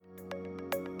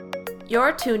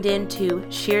You're tuned in to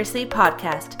Seriously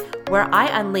Podcast, where I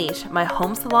unleash my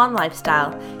home salon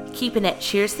lifestyle, keeping it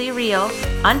seriously real,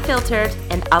 unfiltered,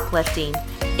 and uplifting,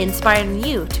 inspiring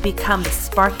you to become the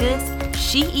sparkiest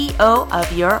CEO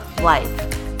of your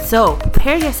life. So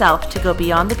prepare yourself to go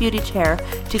beyond the beauty chair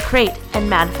to create and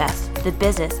manifest the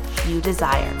business you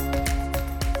desire.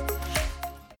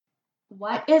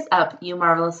 What is up, you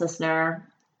marvelous listener?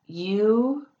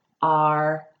 You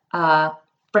are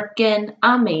freaking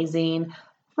amazing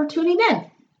for tuning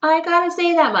in. I gotta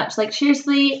say that much. Like,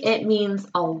 seriously, it means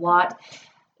a lot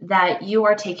that you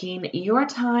are taking your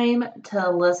time to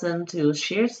listen to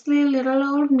seriously little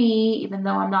old me, even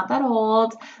though I'm not that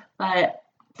old, but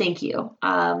thank you.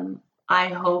 I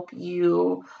hope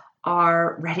you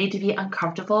are ready to be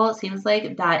uncomfortable. It seems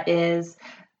like that is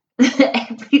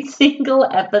every single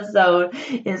episode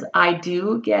is I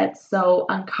do get so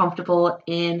uncomfortable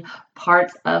in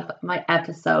parts of my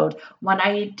episode. When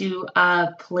I do a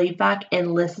playback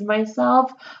and listen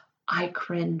myself, I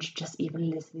cringe just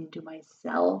even listening to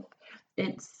myself.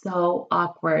 It's so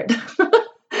awkward.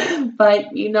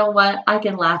 But you know what? I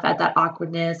can laugh at that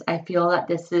awkwardness. I feel that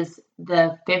this is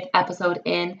the 5th episode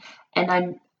in,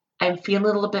 and I'm feeling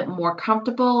a little bit more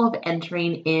comfortable of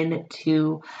entering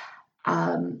into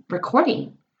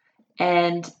recording.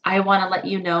 And I want to let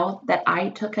you know that I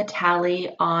took a tally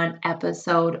on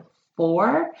episode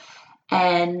 4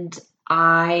 and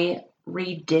I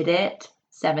redid it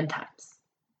 7 times,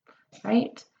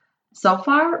 right? So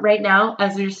far, right now,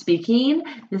 as we're speaking,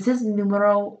 this is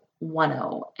numero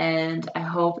 10, and I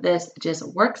hope this just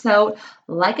works out.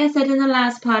 Like I said in the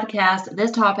last podcast, this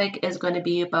topic is going to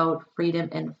be about freedom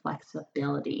and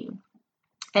flexibility.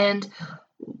 And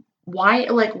why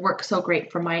it works so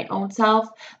great for my own self.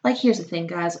 Here's the thing,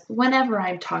 guys. Whenever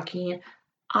I'm talking,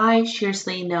 I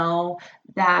seriously know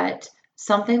that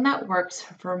something that works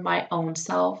for my own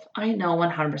self, I know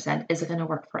 100% isn't going to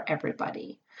work for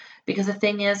everybody. Because the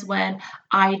thing is, when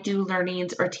I do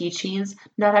learnings or teachings,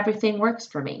 not everything works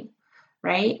for me,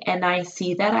 right? And I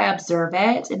see that, I observe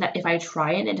it, and if I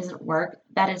try it and it doesn't work,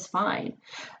 that is fine.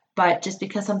 But just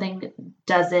because something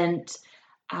doesn't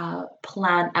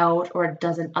plan out or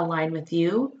doesn't align with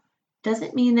you,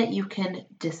 doesn't mean that you can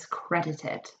discredit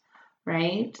it,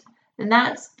 right? And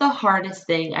that's the hardest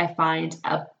thing I find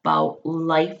about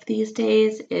life these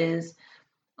days is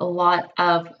a lot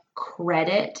of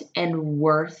credit and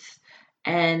worth.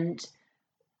 And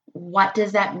what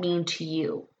does that mean to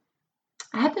you?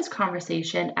 I had this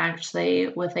conversation actually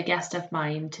with a guest of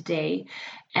mine today,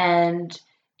 and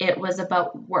it was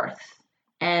about worth.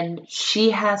 And she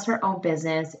has her own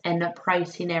business and the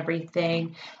pricing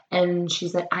everything. And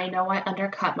she's like, I know I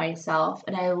undercut myself.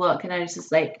 And I look and I was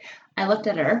just like, I looked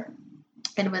at her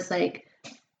and was like,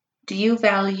 do you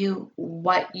value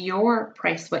what your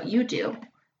price, what you do?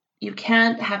 You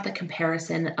can't have the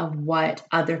comparison of what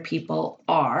other people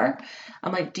are.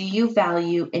 I'm like, do you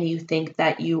value and you think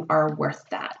that you are worth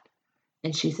that?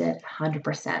 And she said,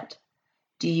 100%.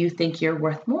 Do you think you're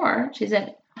worth more? She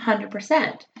said,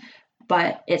 100%.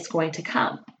 But it's going to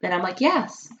come. And I'm like,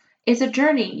 yes, it's a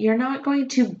journey. You're not going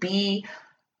to be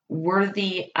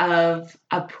worthy of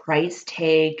a price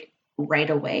tag right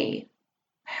away.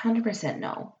 100%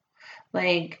 no.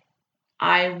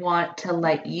 I want to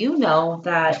let you know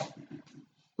that,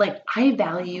 I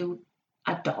value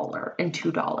 $1 and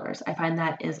 $2. I find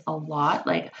that is a lot.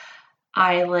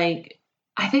 I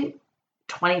think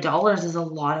 $20 is a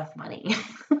lot of money.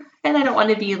 And I don't want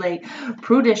to be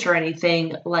prudish or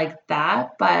anything like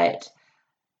that, but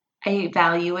I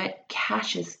value it.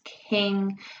 Cash is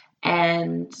king.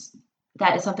 And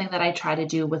that is something that I try to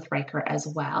do with Riker as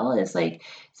well. Is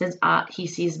since he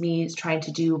sees me trying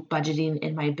to do budgeting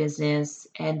in my business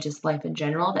and just life in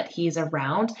general, that he's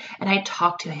around and I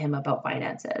talk to him about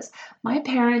finances. My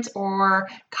parents or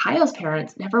Kyle's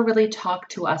parents never really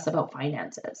talked to us about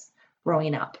finances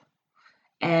growing up.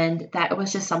 And that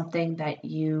was just something that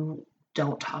you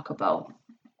don't talk about.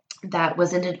 That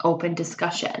wasn't an open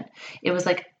discussion. It was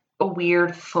a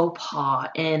weird faux pas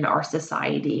in our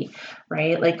society,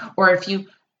 right? Or if you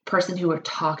person who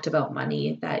talked about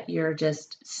money, that you're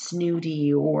just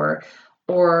snooty, or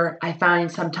I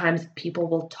find sometimes people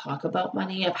will talk about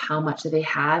money of how much they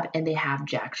have and they have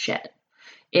jack shit.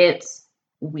 It's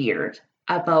weird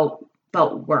about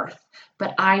worth,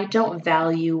 but I don't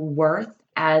value worth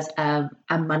as a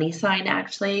money sign,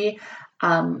 actually.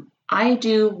 I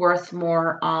do worth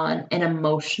more on an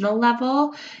emotional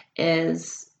level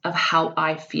is of how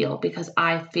I feel, because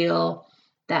I feel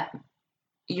that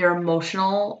your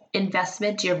emotional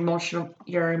investment, your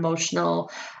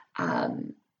emotional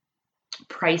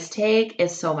price tag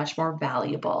is so much more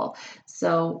valuable.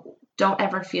 So don't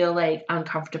ever feel like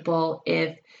uncomfortable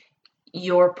if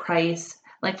your price,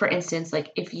 like for instance,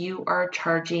 like if you are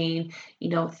charging,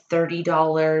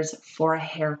 $30 for a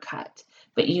haircut,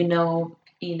 but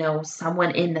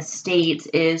someone in the States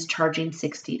is charging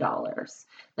 $60.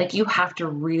 Like you have to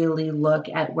really look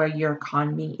at where your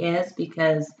economy is,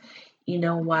 because you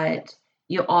know what?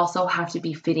 You also have to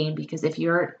be fitting, because if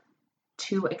you're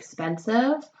too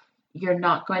expensive, you're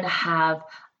not going to have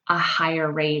a higher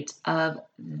rate of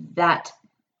that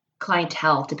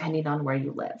clientele depending on where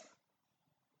you live,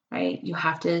 right? You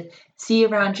have to see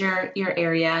around your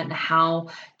area and how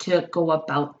to go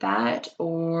about that,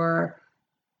 or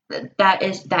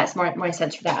that's more my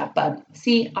sense for that. But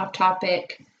see, off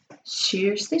topic.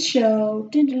 Cheers the show.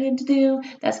 Dun, dun, dun, dun, dun.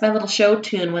 That's my little show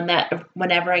tune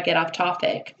whenever I get off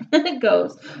topic it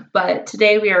goes. But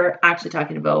today we are actually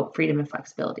talking about freedom and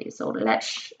flexibility. So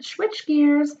let's switch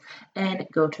gears and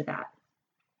go to that.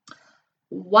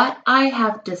 What I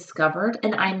have discovered,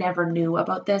 and I never knew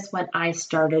about this when I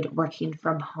started working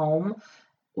from home,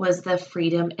 was the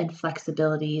freedom and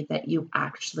flexibility that you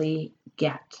actually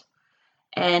get.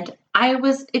 And I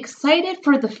was excited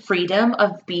for the freedom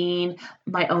of being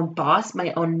my own boss,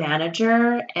 my own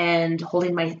manager, and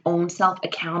holding my own self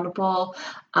accountable,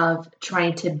 of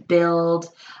trying to build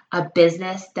a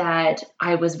business that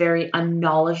I was very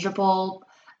unknowledgeable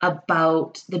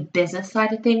about the business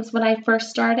side of things when I first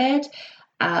started.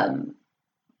 Um,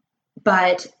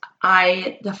 but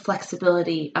the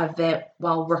flexibility of it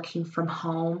while working from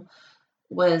home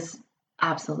was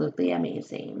absolutely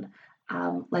amazing.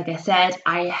 Like I said,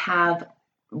 I have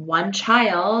one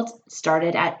child,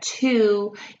 started at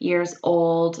 2 years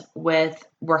old with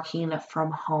working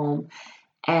from home,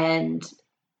 and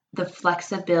the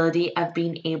flexibility of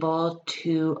being able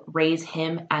to raise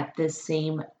him at the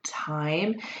same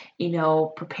time,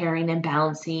 preparing and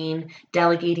balancing,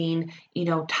 delegating,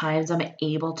 times I'm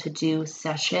able to do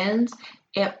sessions,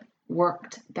 it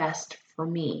worked best for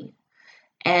me.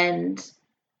 And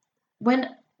when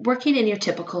working in your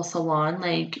typical salon,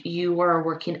 like you are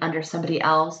working under somebody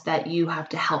else that you have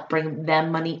to help bring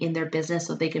them money in their business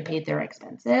so they can pay their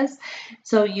expenses.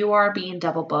 So you are being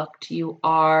double booked. You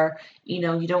are, you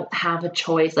don't have a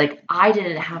choice. Like I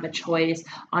didn't have a choice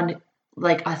on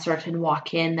like a certain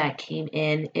walk-in that came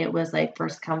in. It was like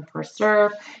first come, first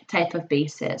serve type of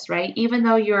basis, right? Even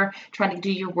though you're trying to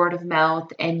do your word of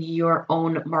mouth and your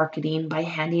own marketing by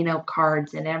handing out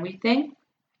cards and everything.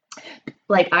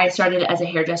 Like I started as a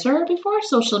hairdresser before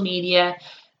social media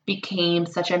became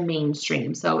such a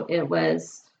mainstream. So it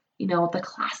was, the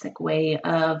classic way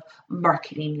of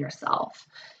marketing yourself.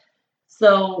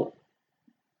 So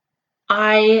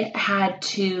I had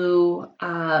to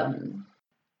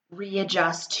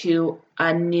readjust to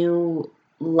a new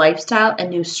lifestyle, a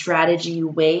new strategy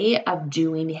way of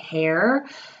doing hair.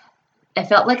 I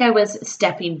felt like I was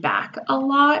stepping back a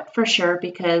lot for sure,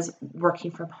 because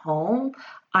working from home,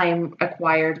 I'm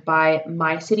required by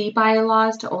my city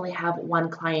bylaws to only have one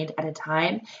client at a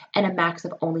time and a max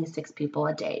of only 6 people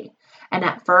a day. And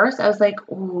at first I was like,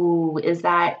 ooh, is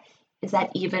that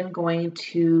even going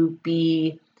to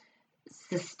be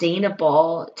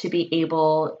sustainable to be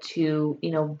able to,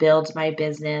 build my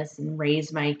business and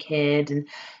raise my kid? And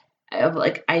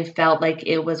I felt like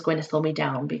it was going to slow me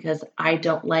down, because I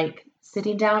don't like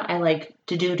sitting down. I like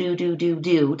to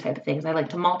do type of things. I like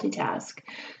to multitask.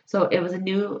 So it was a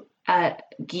new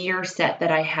gear set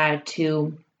that I had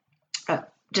to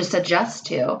just adjust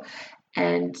to.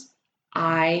 And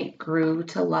I grew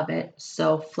to love it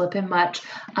so flippin' much,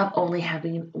 of only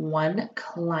having one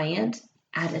client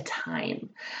at a time.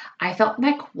 I felt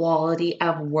my quality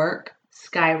of work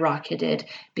skyrocketed,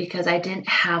 because I didn't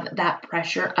have that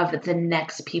pressure of the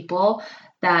next people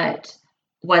that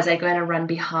was I going to run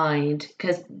behind,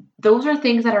 because those are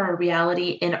things that are a reality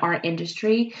in our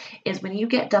industry, is when you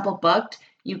get double booked,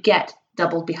 you get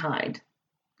doubled behind.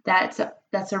 That's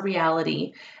a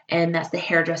reality, and that's the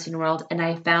hairdressing world. And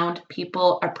I found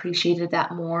people appreciated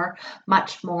that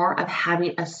much more, of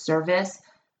having a service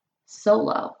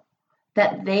solo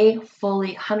that they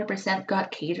fully 100%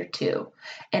 got catered to.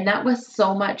 And that was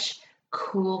so much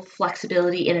cool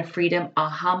flexibility in a freedom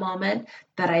aha moment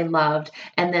that I loved.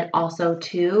 And then also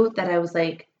too, that I was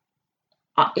like,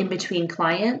 in between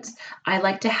clients, I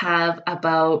like to have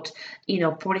about,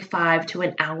 45 to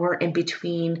an hour in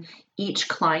between each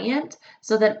client,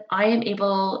 so that I am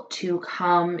able to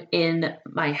come in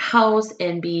my house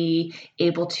and be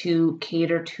able to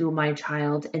cater to my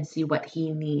child and see what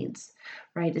he needs,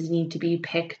 right? Does he need to be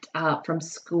picked up from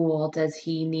school? Does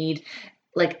he need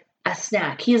like a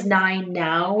snack? He is 9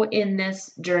 now in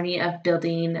this journey of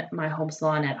building my home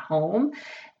salon at home.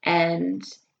 And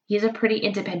he's a pretty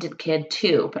independent kid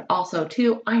too, but also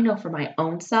too, I know for my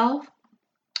own self,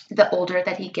 the older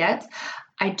that he gets,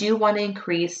 I do want to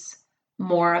increase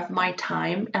more of my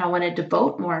time and I want to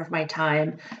devote more of my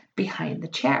time behind the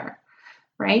chair,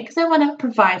 right? Because I want to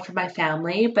provide for my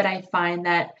family, but I find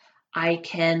that I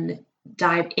can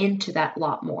dive into that a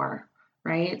lot more,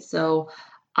 right? So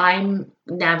I'm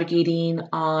navigating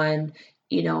on,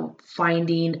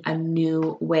 finding a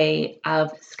new way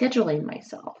of scheduling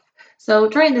myself. So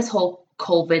during this whole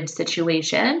COVID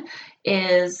situation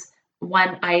is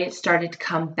when I started to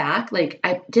come back. Like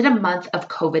I did a month of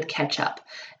COVID catch up.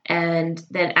 And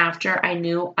then after I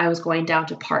knew I was going down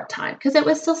to part-time because it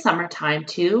was still summertime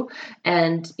too.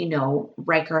 And,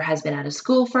 Riker has been out of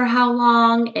school for how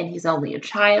long? And he's only a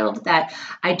child that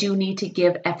I do need to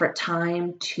give effort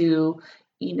time to,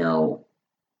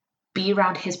 be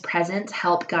around his presence,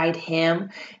 help guide him,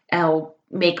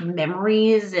 make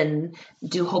memories and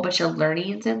do a whole bunch of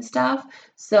learnings and stuff.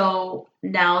 So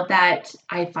now that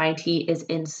I find he is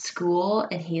in school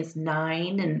and he is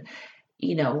 9 and,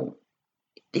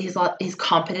 he's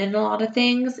competent in a lot of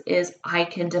things, is I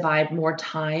can divide more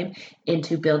time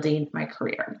into building my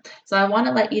career. So I want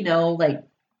to let you know, like,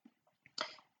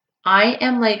 I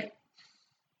am like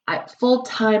at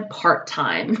full-time,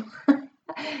 part-time.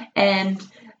 And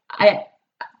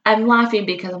I'm laughing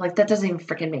because I'm like, that doesn't even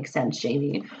freaking make sense,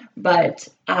 Jamie. But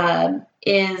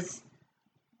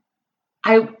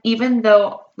even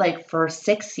though like for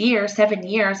 7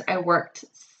 years, I worked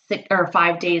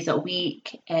 5 days a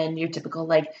week and your typical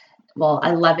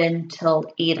 11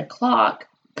 till 8 o'clock,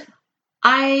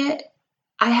 I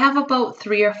have about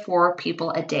 3 or 4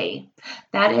 people a day.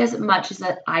 That is much as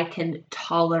that I can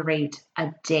tolerate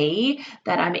a day,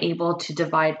 that I'm able to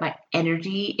divide my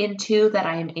energy into, that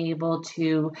I am able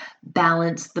to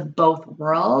balance the both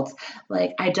worlds.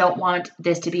 Like, I don't want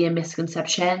this to be a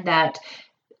misconception that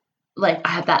I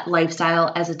have that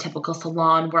lifestyle as a typical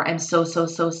salon where I'm so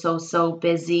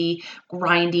busy,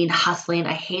 grinding, hustling.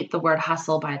 I hate the word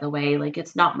hustle, by the way. Like,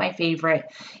 it's not my favorite,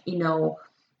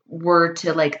 word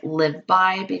to live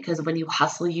by, because when you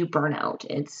hustle, you burn out.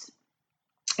 It's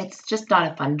just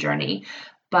not a fun journey.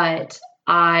 But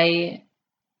I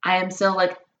am still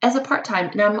as a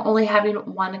part-time, and I'm only having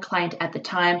one client at the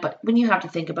time. But when you have to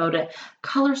think about it,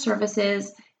 color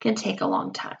services can take a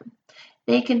long time.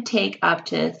 They can take up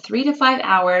to 3 to 5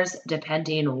 hours,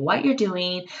 depending on what you're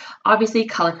doing. Obviously,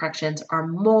 color corrections are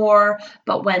more,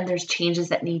 but when there's changes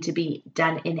that need to be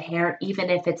done in hair, even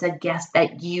if it's a guest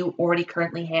that you already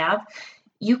currently have,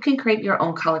 you can create your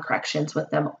own color corrections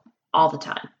with them all the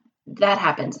time. That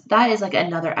happens. That is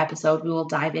another episode we will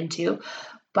dive into.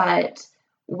 But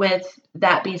with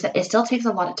that being said, it still takes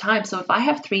a lot of time. So if I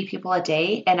have 3 people a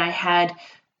day and I had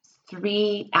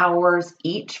 3 hours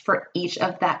each for each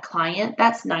of that client,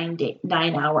 that's 9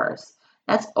 hours.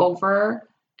 That's over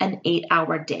an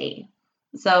 8-hour day.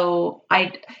 So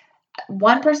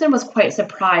one person was quite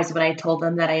surprised when I told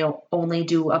them that I only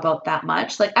do about that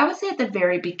much. I would say at the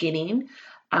very beginning,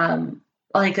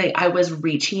 I was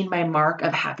reaching my mark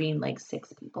of having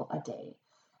 6 people a day.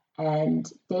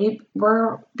 And they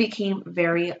became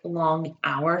very long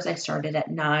hours. I started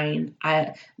at 9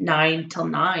 till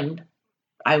 9.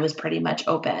 I was pretty much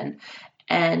open,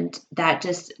 and that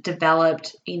just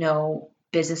developed,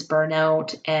 business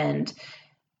burnout, and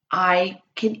I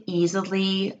can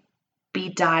easily be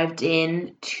dived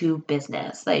into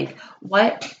business.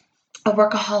 What a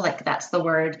workaholic, that's the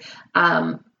word.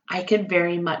 I can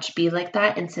very much be like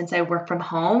that. And since I work from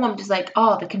home, I'm just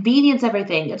the convenience,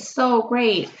 everything. It's so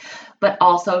great. But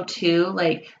also too,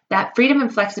 that freedom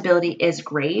and flexibility is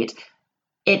great.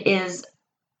 It is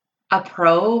a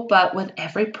pro, but with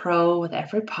every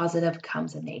positive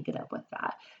comes a negative with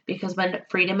that. Because when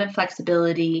freedom and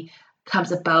flexibility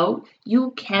comes about,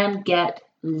 you can get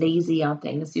lazy on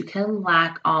things. You can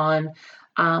lack on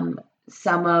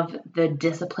some of the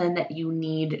discipline that you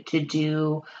need to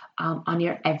do on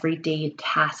your everyday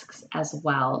tasks as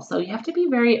well. So you have to be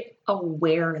very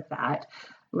aware of that.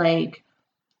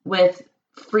 With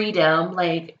freedom,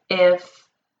 if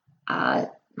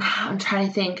I'm trying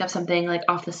to think of something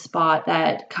off the spot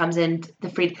that comes in the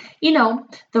free,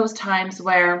 those times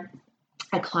where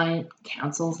a client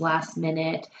cancels last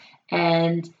minute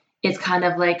and it's kind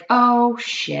of oh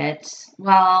shit,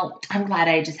 well, I'm glad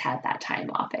I just had that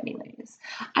time off anyways.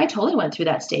 I totally went through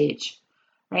that stage,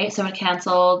 right? Someone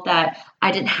canceled that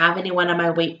I didn't have anyone on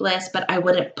my wait list, but I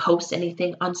wouldn't post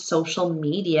anything on social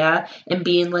media and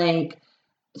being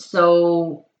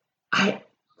so I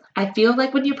feel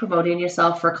when you're promoting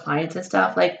yourself for clients and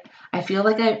stuff, I feel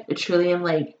I truly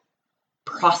am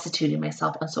prostituting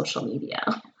myself on social media.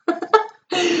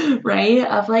 right?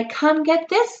 Of like, come get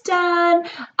this done.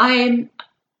 I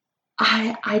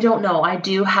don't know. I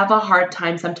do have a hard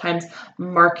time sometimes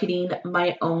marketing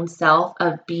my own self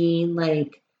of being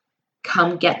like,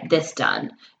 come get this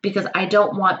done, because I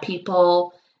don't want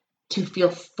people to feel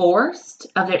forced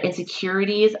of their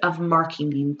insecurities of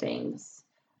marketing things.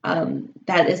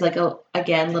 That is like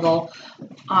again, little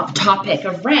off topic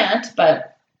of rant,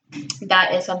 but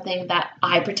that is something that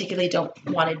I particularly don't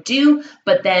want to do.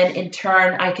 But then in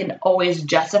turn, I can always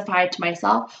justify to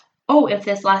myself, oh, if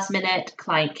this last minute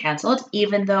client canceled,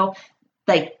 even though,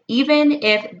 like, even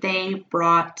if they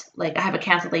brought, like, I have a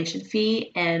cancellation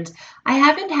fee and I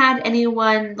haven't had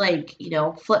anyone, like,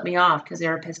 flip me off because they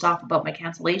were pissed off about my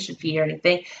cancellation fee or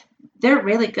anything. They're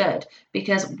really good,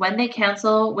 because when they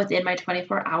cancel within my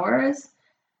 24 hours,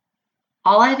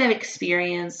 all I've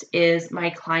experienced is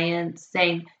my clients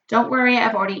saying, don't worry,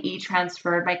 I've already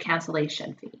e-transferred my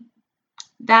cancellation fee.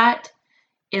 That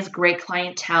is great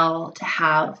clientele to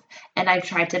have. And I've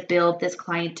tried to build this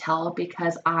clientele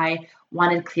because I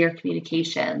wanted clear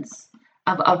communications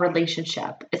of a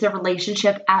relationship. It's a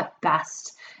relationship at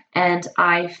best. And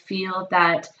I feel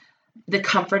that the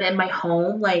comfort in my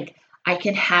home, like, I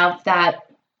can have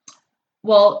that.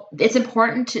 Well, it's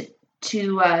important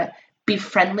to be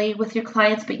friendly with your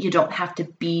clients, but you don't have to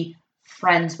be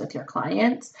friends with your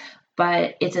clients.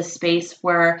 But it's a space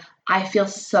where I feel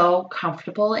so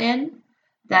comfortable in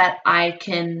that I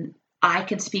can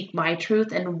speak my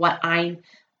truth and what I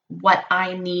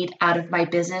need out of my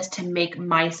business to make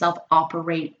myself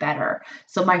operate better.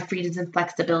 So my freedoms and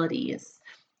flexibilities.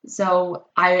 So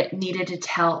I needed to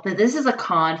tell that this is a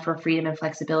con for freedom and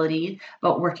flexibility,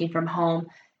 but working from home.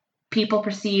 People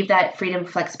perceive that freedom and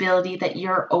flexibility, that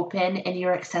you're open and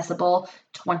you're accessible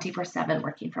 24/7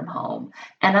 working from home.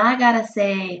 And I gotta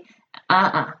say,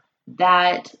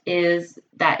 that is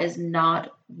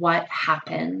not what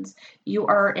happens. You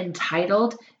are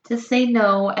entitled to say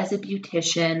no as a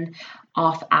beautician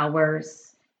off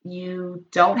hours. You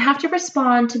don't have to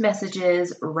respond to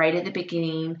messages right at the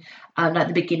beginning, not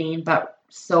the beginning, but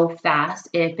so fast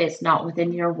if it's not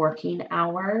within your working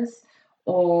hours,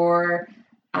 or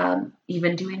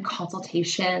even doing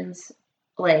consultations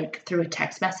like through a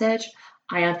text message.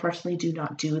 I unfortunately do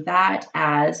not do that,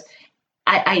 as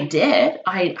I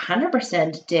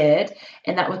 100% did,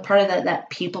 and that was part of that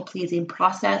people pleasing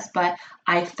process. But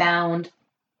I found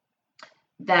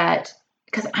that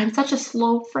because I'm such a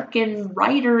slow freaking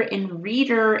writer and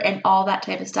reader and all that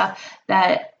type of stuff,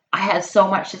 that I had so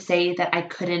much to say that I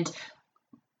couldn't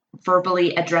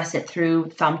verbally address it through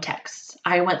thumb texts.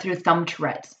 I went through thumb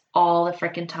Tourette's all the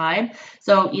freaking time.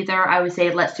 So either I would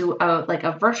say, let's do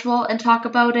a virtual and talk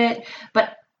about it.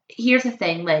 But here's the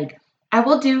thing, like, I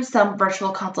will do some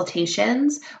virtual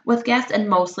consultations with guests, and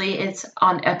mostly it's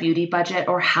on a beauty budget,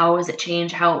 or how does it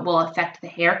change, how it will affect the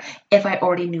hair, if I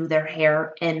already knew their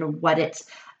hair and what it's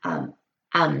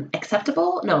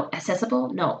accessible,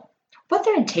 what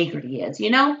their integrity is,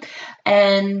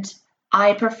 and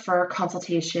I prefer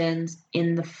consultations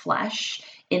in the flesh,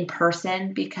 in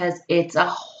person, because it's a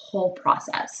whole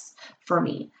process for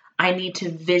me. I need to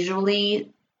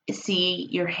visually see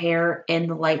your hair in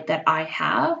the light that I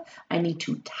have. I need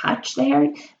to touch the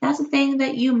hair. That's the thing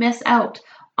that you miss out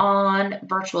on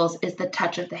virtuals, is the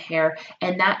touch of the hair.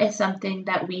 And that is something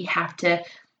that we have to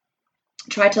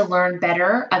try to learn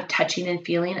better, of touching and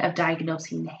feeling, of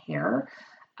diagnosing the hair.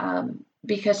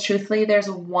 Because truthfully, there's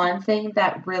one thing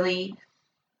that really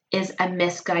is a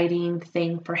misguiding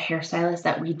thing for hairstylists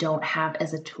that we don't have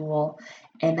as a tool,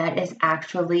 and that is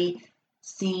actually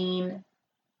seeing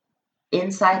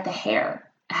inside the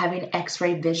hair, having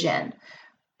x-ray vision.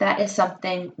 That is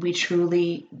something we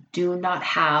truly do not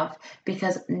have,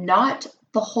 because not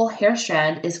the whole hair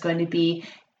strand is going to be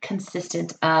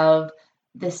consistent of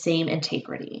the same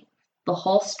integrity. The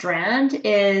whole strand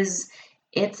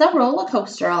it's a roller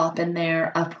coaster all up in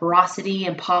there of porosity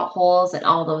and potholes and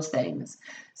all those things.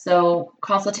 So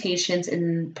consultations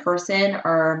in person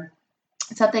are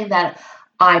something that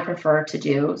I prefer to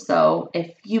do. So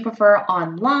if you prefer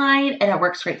online and it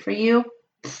works great for you,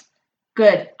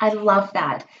 good. I love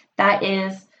that. That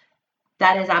is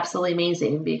absolutely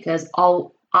amazing, because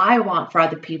all I want for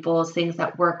other people is things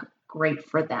that work great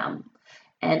for them.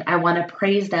 And I want to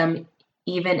praise them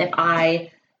even if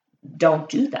I don't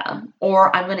do them,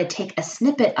 or I'm going to take a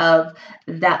snippet of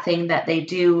that thing that they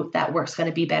do that works going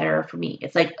to be better for me.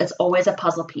 It's like, it's always a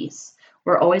puzzle piece.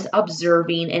 We're always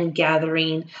observing and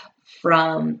gathering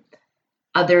from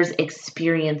others'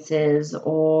 experiences,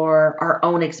 or our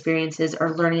own experiences, or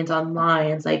learnings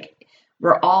online. It's like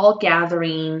we're all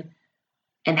gathering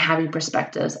and having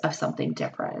perspectives of something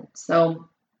different. So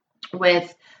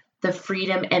with the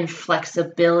freedom and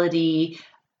flexibility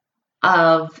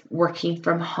of working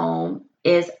from home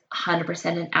is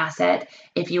 100% an asset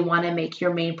if you want to make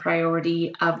your main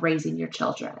priority of raising your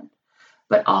children.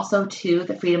 But also, too,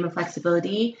 the freedom and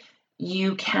flexibility,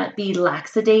 you can't be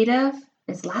laxative.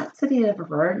 Is laxative a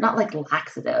word? Not like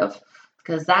laxative,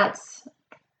 because that's...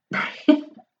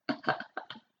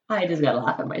 I just got to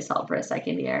laugh at myself for a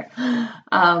second here.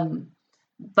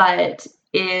 But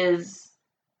is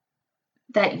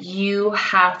that you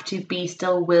have to be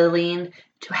still willing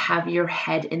to have your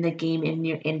head in the game in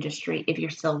your industry if you're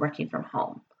still working from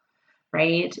home,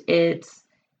 right? It's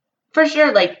for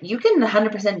sure, like you can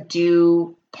 100%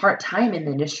 do part-time in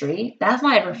the industry. That's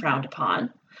not ever frowned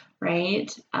upon, right?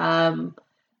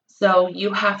 So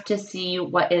you have to see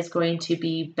what is going to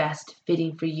be best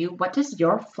fitting for you. What does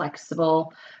your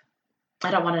flexible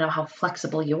I don't want to know how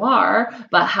flexible you are,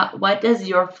 but what does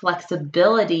your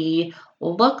flexibility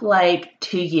look like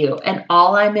to you? And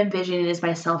all I'm envisioning is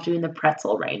myself doing the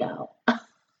pretzel right now.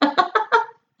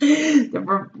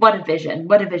 What a vision,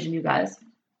 you guys.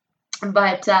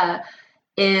 But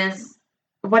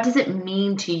what does it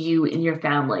mean to you in your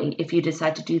family if you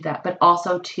decide to do that? But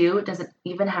also, too, it doesn't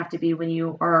even have to be when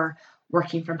you are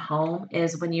working from home,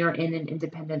 is when you're in an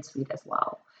independent suite as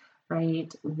well.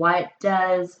 Right? What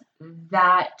is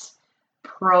that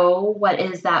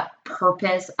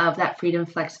purpose of that freedom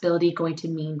flexibility going to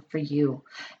mean for you?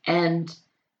 And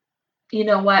you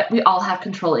know what? We all have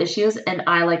control issues, and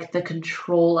I like the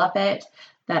control of it,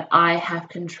 that I have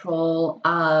control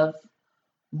of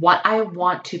what I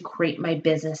want to create my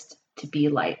business to be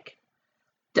like.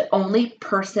 The only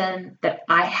person that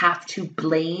I have to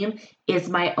blame is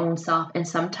my own self. And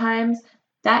sometimes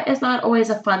that is not always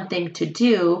a fun thing to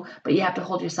do, but you have to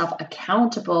hold yourself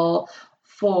accountable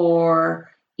for,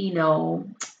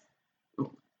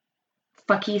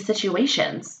 fucky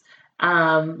situations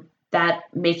that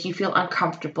make you feel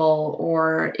uncomfortable,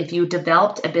 or if you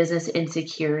developed a business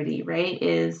insecurity, right,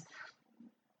 is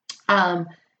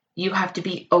you have to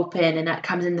be open, and that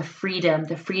comes in the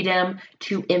freedom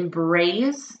to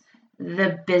embrace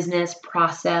the business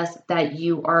process that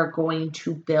you are going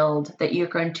to build, that you're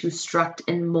going to struct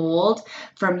and mold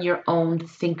from your own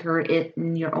thinker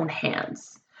in your own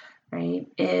hands, right?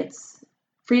 It's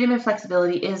freedom and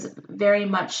flexibility is very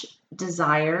much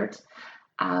desired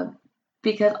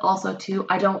because also too,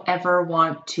 I don't ever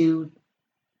want to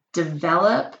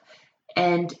develop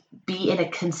and be in a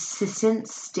consistent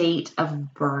state of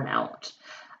burnout.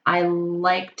 I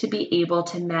like to be able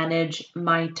to manage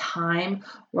my time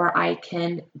where I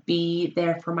can be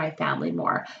there for my family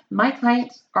more. My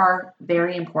clients are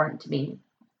very important to me,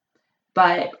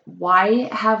 but why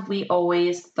have we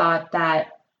always thought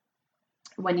that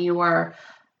when you are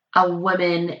a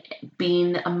woman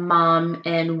being a mom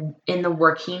and in the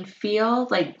working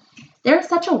field, like there's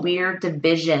such a weird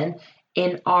division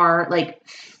in our like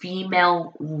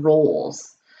female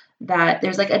roles, that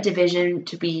there's like a division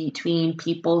between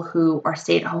people who are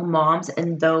stay-at-home moms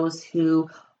and those who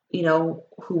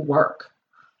work,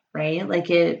 right? Like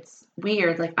it's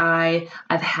weird. Like I've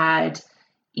had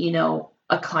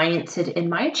a client sit in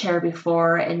my chair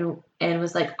before and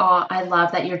was like, oh, I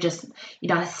love that you're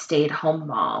not a stay-at-home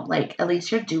mom, like at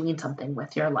least you're doing something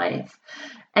with your life.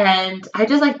 And I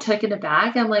just like took it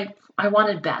aback. I'm like, I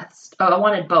wanted best. Oh, I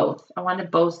wanted both. I wanted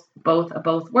both of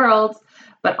both worlds.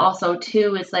 But also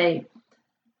too, it's like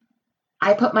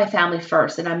I put my family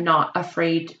first, and I'm not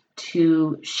afraid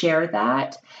to share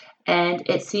that. And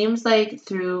it seems like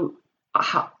through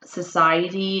how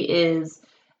society is,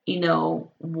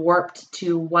 warped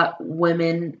to what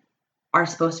women are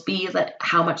supposed to be, like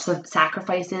how much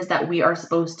sacrifices that we are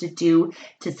supposed to do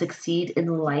to succeed in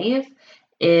life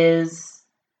is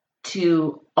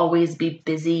to always be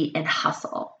busy and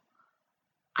hustle.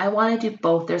 I want to do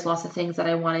both. There's lots of things that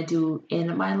I want to do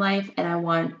in my life, and I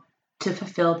want to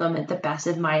fulfill them at the best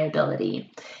of my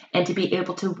ability, and to be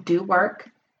able to do work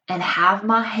and have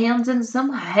my hands in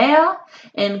some hair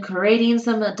and creating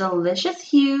some delicious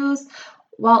hues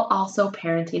while also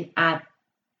parenting at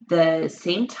the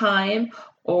same time,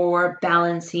 or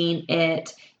balancing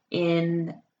it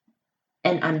in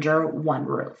and under one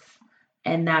roof.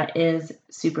 And that is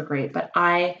super great. But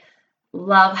I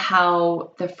love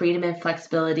how the freedom and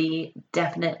flexibility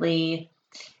definitely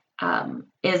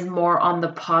is more on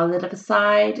the positive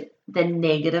side than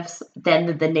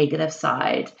the negative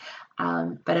side.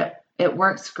 But it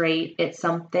works great. It's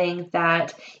something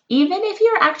that even if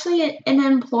you're actually an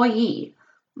employee,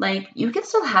 like you can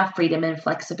still have freedom and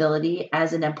flexibility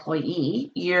as an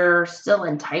employee. You're still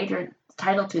entitled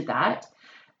to that.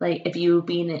 Like if you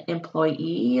being an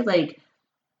employee, like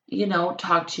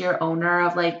talk to your owner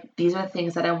of like, these are the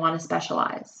things that I want to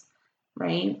specialize,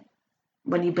 right?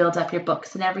 When you build up your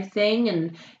books and everything,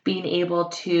 and being able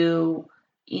to,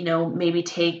 maybe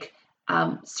take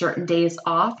certain days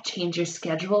off, change your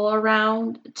schedule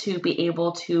around to be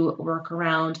able to work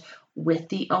around with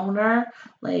the owner.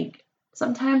 Like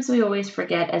sometimes we always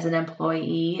forget as an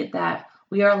employee that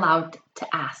we are allowed to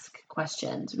ask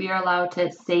questions. We are allowed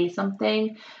to say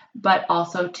something, but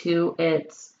also too,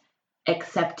 it's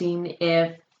accepting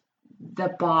if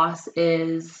the boss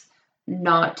is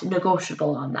not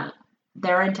negotiable on that.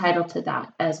 They're entitled to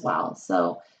that as well.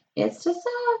 So it's just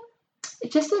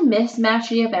a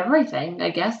mismatchy of everything,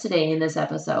 I guess, today in this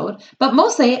episode. But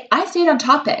mostly, I stayed on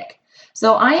topic.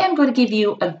 So I am going to give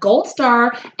you a gold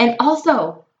star. And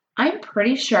also, I'm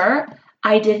pretty sure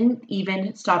I didn't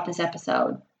even stop this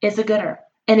episode. It's a gooder.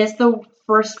 And it's the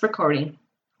first recording.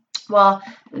 Well,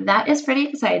 that is pretty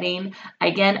exciting.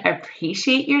 Again, I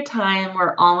appreciate your time.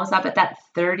 We're almost up at that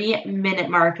 30-minute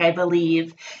mark, I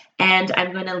believe. And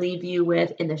I'm going to leave you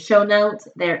with, in the show notes,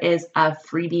 there is a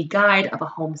freebie guide of a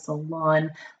home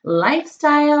salon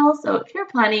lifestyle. So if you're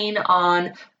planning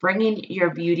on bringing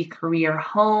your beauty career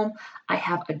home, I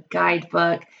have a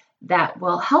guidebook that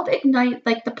will help ignite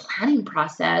like the planning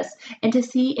process and to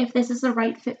see if this is the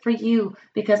right fit for you,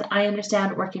 because I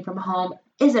understand working from home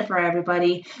isn't for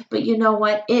everybody, but you know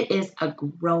what? It is a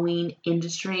growing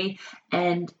industry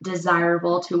and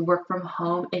desirable to work from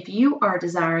home if you are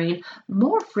desiring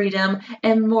more freedom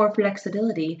and more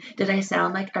flexibility. Did I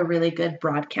sound like a really good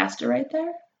broadcaster right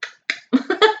there?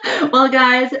 Well,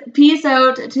 guys, peace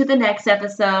out to the next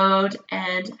episode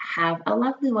and have a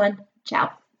lovely one.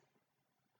 Ciao.